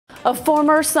A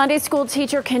former Sunday school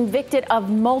teacher convicted of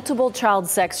multiple child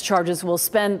sex charges will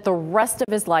spend the rest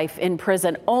of his life in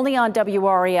prison. Only on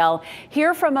WRAL.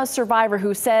 Hear from a survivor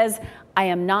who says, "I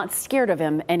am not scared of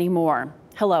him anymore."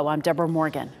 Hello, I'm Deborah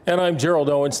Morgan. And I'm Gerald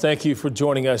Owens. Thank you for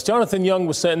joining us. Jonathan Young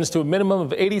was sentenced to a minimum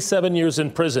of 87 years in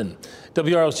prison.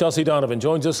 WRAL's Chelsea Donovan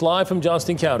joins us live from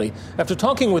Johnston County after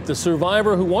talking with the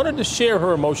survivor who wanted to share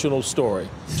her emotional story.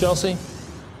 Chelsea?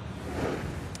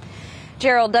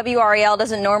 Gerald, WRAL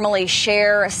doesn't normally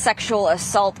share sexual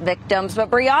assault victims, but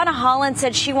Brianna Hollard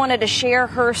said she wanted to share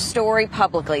her story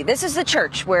publicly. This is the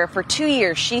church where for 2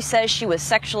 years she says she was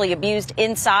sexually abused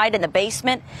inside in the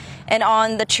basement and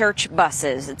on the church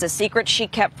buses. It's a secret she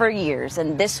kept for years,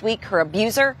 and this week her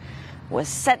abuser was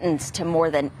sentenced to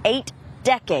more than 8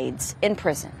 decades in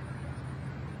prison.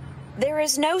 There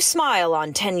is no smile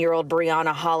on 10-year-old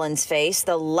Brianna Holland's face,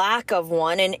 the lack of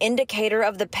one an indicator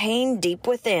of the pain deep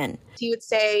within. He would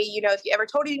say, if you ever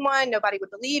told anyone, nobody would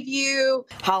believe you.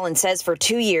 Holland says for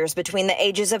 2 years between the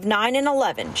ages of 9 and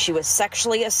 11, she was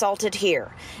sexually assaulted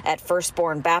here at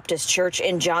Firstborn Baptist Church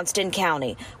in Johnston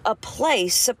County, a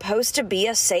place supposed to be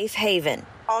a safe haven.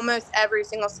 Almost every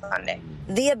single Sunday.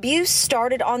 The abuse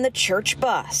started on the church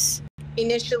bus.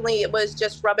 Initially, it was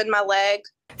just rubbing my leg.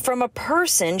 From a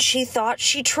person she thought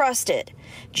she trusted,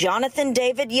 Jonathan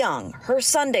David Young, her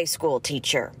Sunday school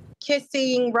teacher.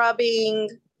 Kissing, rubbing,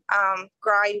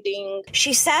 grinding.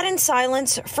 She sat in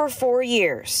silence for 4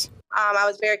 years. I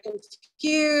was very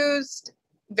confused,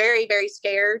 very, very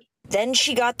scared. Then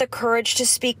she got the courage to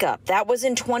speak up. That was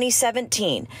in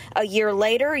 2017. A year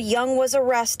later, Young was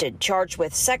arrested, charged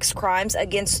with sex crimes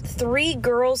against 3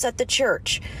 girls at the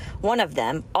church. One of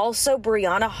them also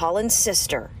Brianna Holland's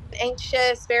sister.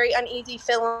 Anxious, very uneasy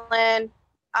feeling.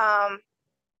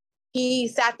 He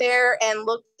sat there and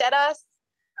looked at us.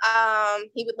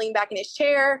 He would lean back in his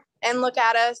chair and look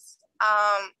at us.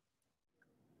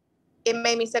 It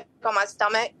made me sick on my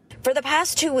stomach. For the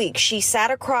past 2 weeks, she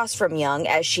sat across from Young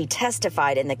as she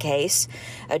testified in the case.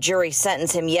 A jury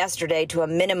sentenced him yesterday to a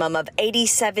minimum of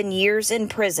 87 years in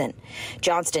prison.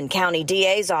 Johnston County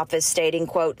DA's office stating,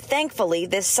 quote, "Thankfully,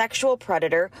 this sexual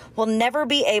predator will never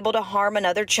be able to harm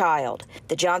another child."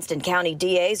 The Johnston County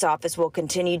DA's office will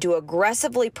continue to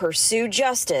aggressively pursue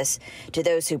justice to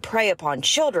those who prey upon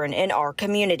children in our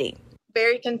community.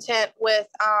 Very content with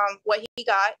what he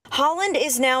got. Holland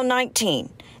is now 19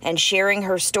 and sharing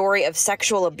her story of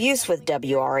sexual abuse with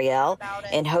WRAL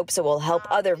in hopes it will help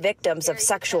other victims of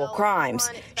sexual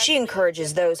crimes. She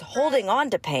encourages those holding on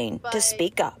to pain to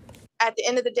speak up. At the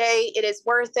end of the day, it is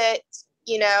worth it.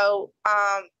 You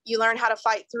learn how to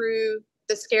fight through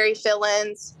the scary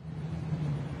feelings.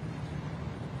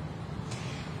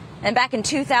 And back in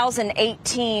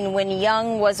 2018, when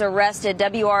Young was arrested,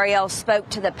 WRAL spoke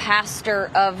to the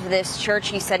pastor of this church.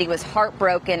 He said he was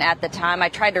heartbroken at the time. I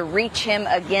tried to reach him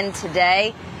again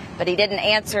today, but he didn't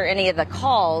answer any of the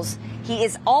calls. He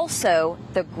is also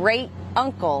the great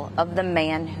uncle of the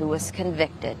man who was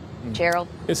convicted. Gerald?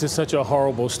 This is such a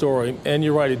horrible story, and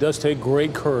you're right, it does take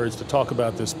great courage to talk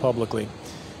about this publicly.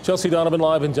 Chelsea Donovan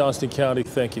live in Johnston County.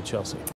 Thank you, Chelsea.